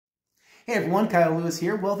Hey everyone, Kyle Lewis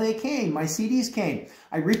here. Well, they came. My CDs came.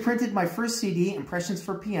 I reprinted my first CD, Impressions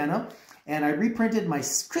for Piano, and I reprinted my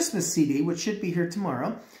Christmas CD, which should be here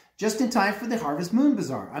tomorrow, just in time for the Harvest Moon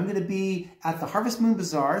Bazaar. I'm going to be at the Harvest Moon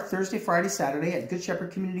Bazaar Thursday, Friday, Saturday at Good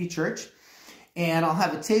Shepherd Community Church. And I'll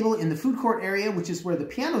have a table in the food court area, which is where the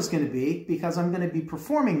piano is going to be, because I'm going to be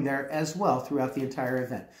performing there as well throughout the entire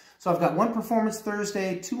event. So I've got one performance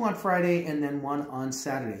Thursday, 2 on Friday, and then 1 on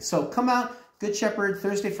Saturday. So come out, Good Shepherd,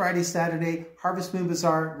 Thursday, Friday, Saturday, Harvest Moon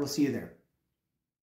Bazaar. We'll see you there.